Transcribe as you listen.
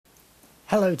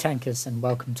Hello tankers and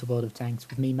welcome to World of Tanks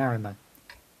with me Marimo.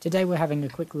 Today we're having a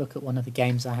quick look at one of the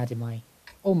games I had in my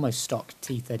almost stock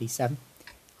T-37.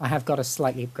 I have got a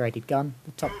slightly upgraded gun,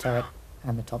 the top turret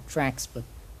and the top tracks, but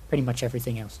pretty much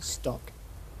everything else is stock.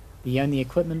 The only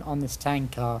equipment on this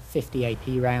tank are 50 AP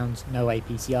rounds, no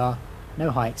APCR,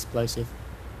 no high explosive,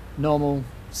 normal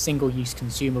single-use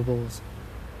consumables,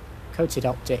 coated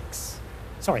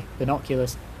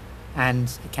binoculars,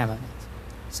 and a camo net.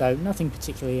 So nothing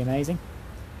particularly amazing.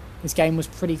 This game was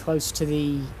pretty close to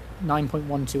the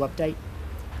 9.12 update,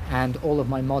 and all of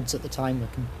my mods at the time were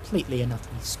completely and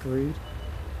utterly screwed.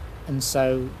 And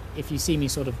so if you see me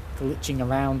sort of glitching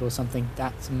around or something,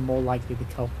 that's more likely the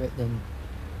culprit than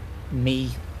me,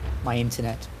 my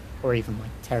internet, or even my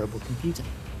terrible computer.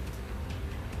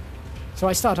 So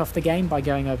I start off the game by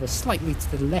going over slightly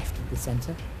to the left of the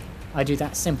centre. I do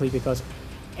that simply because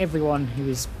everyone who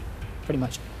is pretty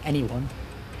much anyone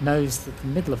knows that the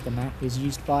middle of the map is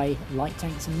used by light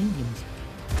tanks and mediums.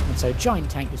 And so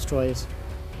giant tank destroyers,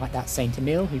 like that Saint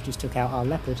Emile who just took out our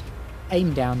Leopard,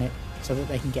 aim down it so that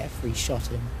they can get a free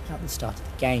shot in at the start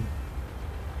of the game.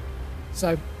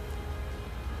 So,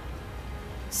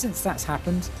 since that's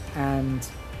happened and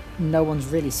no one's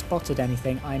really spotted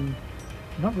anything, I'm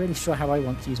not really sure how I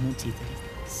want to use my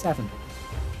T-37.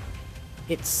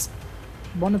 It's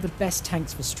one of the best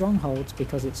tanks for strongholds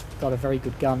because it's got a very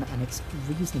good gun and it's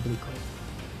reasonably quick.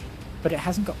 But it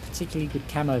hasn't got particularly good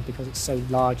camo because it's so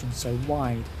large and so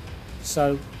wide.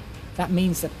 So that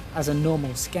means that as a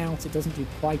normal scout it doesn't do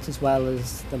quite as well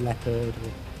as the Leopard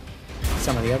or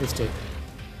some of the others do.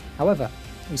 However,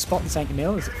 we spot the Saint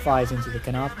Emile as it fires into the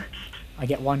Carnarvon. I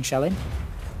get one shell in.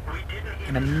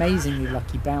 An amazingly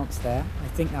lucky bounce there. I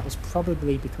think that was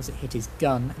probably because it hit his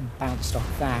gun and bounced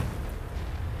off that.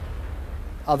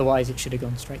 Otherwise it should have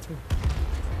gone straight through.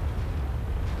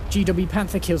 GW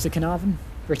Panther kills the Carnarvon.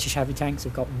 British heavy tanks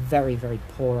have got very, very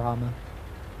poor armour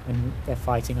when they're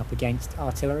fighting up against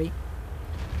artillery.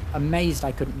 Amazed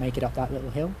I couldn't make it up that little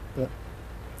hill, but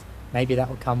maybe that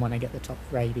will come when I get the top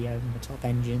radio and the top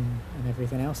engine and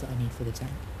everything else that I need for the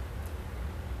tank.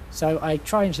 So I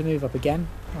try to move up again.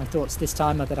 My thoughts this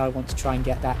time are that I want to try and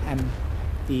get that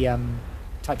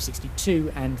Type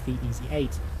 62 and the Easy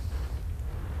 8.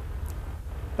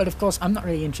 But of course I'm not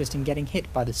really interested in getting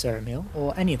hit by the Sir Emile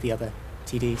or any of the other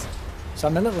TDs, so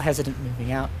I'm a little hesitant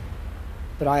moving out,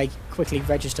 but I quickly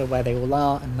register where they all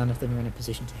are and none of them are in a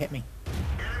position to hit me.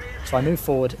 So I move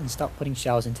forward and start putting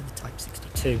shells into the Type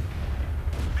 62.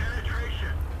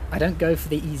 I don't go for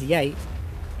the Easy 8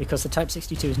 because the Type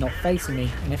 62 is not facing me,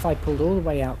 and if I pulled all the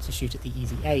way out to shoot at the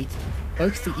Easy 8,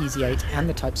 both the Easy 8 and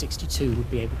the Type 62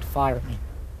 would be able to fire at me.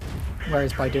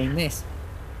 Whereas by doing this,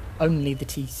 only the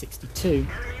T-62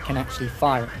 can actually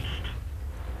fire at me.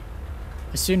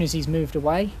 As soon as he's moved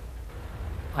away,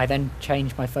 I then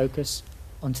change my focus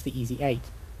onto the Easy 8.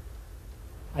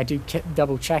 I do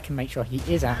double check and make sure he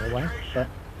is out of the way, but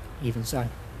even so.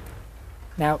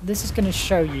 Now this is going to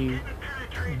show you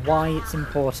why it's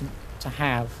important to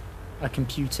have a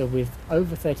computer with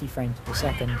over 30 frames per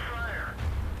second,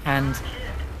 and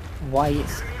why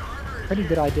it's a pretty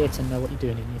good idea to know what you're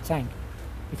doing in your tank.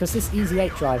 Because this Easy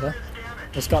 8 driver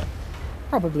has got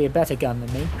probably a better gun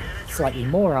than me, slightly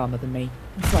more armour than me,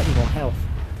 and slightly more health.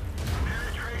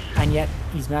 And yet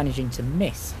he's managing to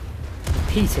miss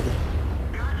repeatedly,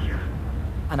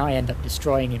 and I end up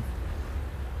destroying him.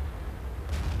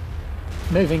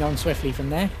 Moving on swiftly from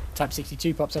there, Type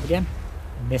 62 pops up again,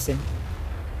 I miss him,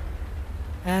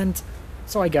 and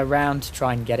so I go round to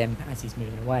try and get him as he's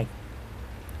moving away.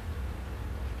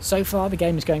 So far the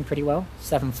game is going pretty well,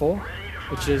 7-4,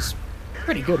 which is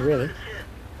pretty good really.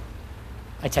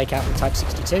 I take out the Type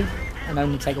 62 and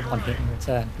only take a one hit in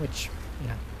return, which, you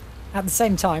know. At the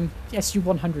same time, the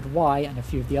Su-100Y and a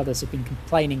few of the others have been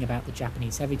complaining about the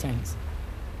Japanese heavy tanks.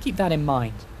 Keep that in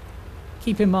mind.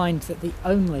 Keep in mind that the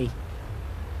only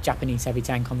Japanese heavy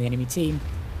tank on the enemy team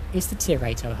is the Tier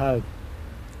 8 Toho.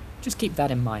 Just keep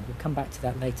that in mind, we'll come back to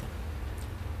that later.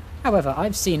 However,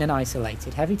 I've seen an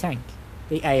isolated heavy tank,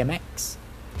 the AMX,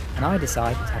 and I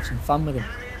decided to have some fun with him.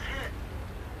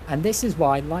 And this is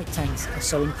why light tanks are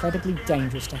so incredibly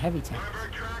dangerous to heavy tanks,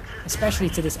 especially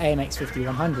to this AMX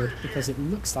 5100, because it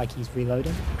looks like he's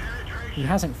reloading. He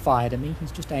hasn't fired at me,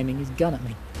 he's just aiming his gun at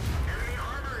me.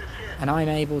 And I'm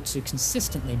able to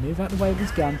consistently move out of the way with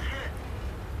his gun,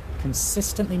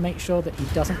 consistently make sure that he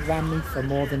doesn't ram me for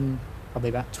more than probably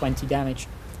about 20 damage,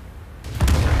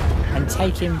 and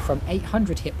take him from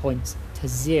 800 hit points to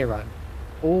 0.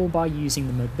 All by using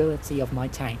the mobility of my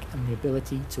tank and the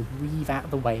ability to weave out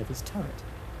of the way of his turret.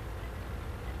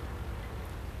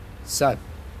 So,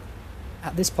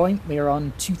 At this point, we are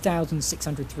on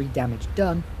 2,603 damage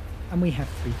done, and we have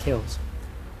 3 kills.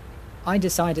 I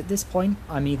decide at this point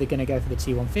I'm either going to go for the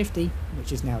T150, which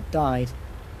has now died,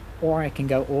 or I can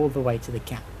go all the way to the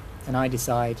cap. And I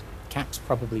decide cap's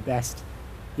probably best.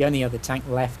 The only other tank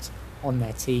left on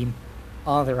their team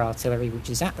are their artillery, which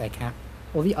is at their cap,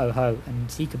 or the Oho,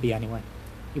 and he could be anywhere.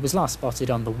 He was last spotted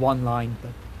on the 1 line,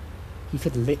 but he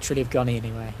could literally have gone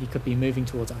anywhere. He could be moving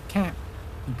towards our cap,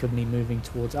 he could be moving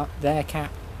towards up their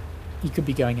cap, he could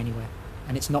be going anywhere.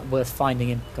 And it's not worth finding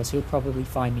him, because he'll probably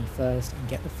find me first and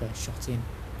get the first shot in.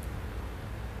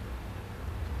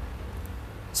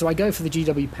 So I go for the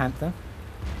GW Panther.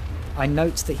 I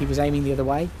note that he was aiming the other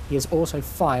way. He has also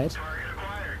fired.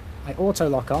 I auto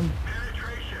lock on,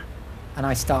 and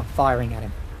I start firing at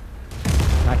him.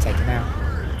 And I take him out.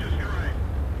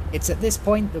 It's at this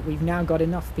point that we've now got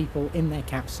enough people in their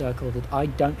cap circle that I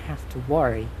don't have to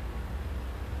worry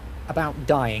about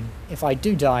dying. If I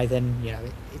do die, then, you know,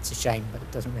 it's a shame, but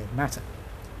it doesn't really matter.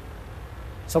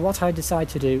 So what I decide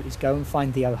to do is go and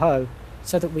find the Oho,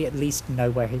 so that we at least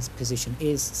know where his position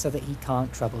is, so that he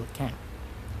can't trouble at cap.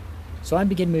 So I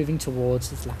begin moving towards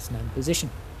his last known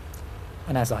position.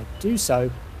 And as I do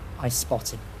so, I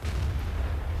spot him.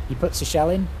 He puts a shell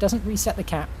in, doesn't reset the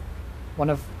cap. One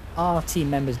of our team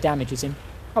members damages him,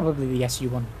 probably the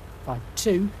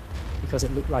SU-152, because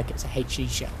it looked like it's a HE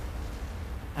shell.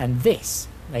 And this,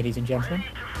 ladies and gentlemen,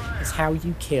 is how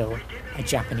you kill a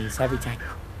Japanese heavy tank.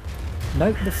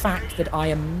 Note the fact that I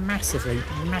am massively,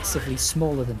 massively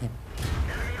smaller than him.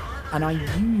 And I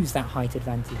use that height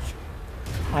advantage.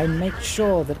 I make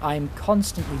sure that I am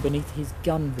constantly beneath his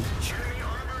gun reach.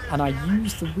 And I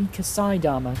use the weaker side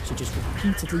armour to just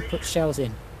repeatedly put shells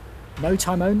in. Note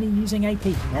I'm only using AP,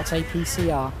 not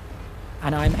APCR.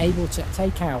 And I'm able to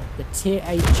take out the Tier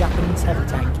 8 Japanese heavy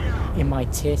tank in my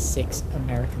Tier 6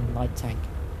 American light tank.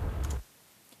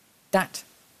 That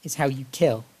is how you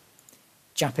kill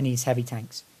Japanese heavy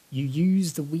tanks. You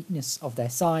use the weakness of their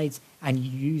sides, and you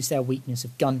use their weakness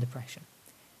of gun depression.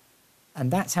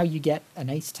 And that's how you get an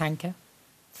ace tanker,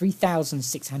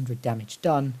 3,600 damage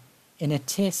done, in a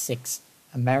Tier 6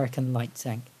 American light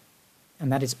tank.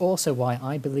 And that is also why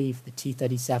I believe the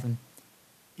T-37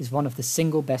 is one of the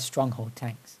single best stronghold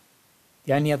tanks.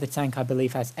 The only other tank I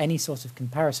believe has any sort of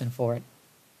comparison for it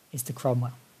is the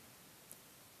Cromwell.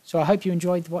 So I hope you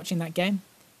enjoyed watching that game.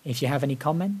 If you have any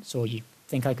comments, or you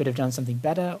think I could have done something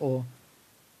better, or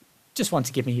just want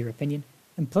to give me your opinion,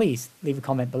 then please leave a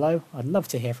comment below. I'd love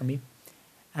to hear from you.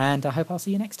 And I hope I'll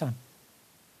see you next time.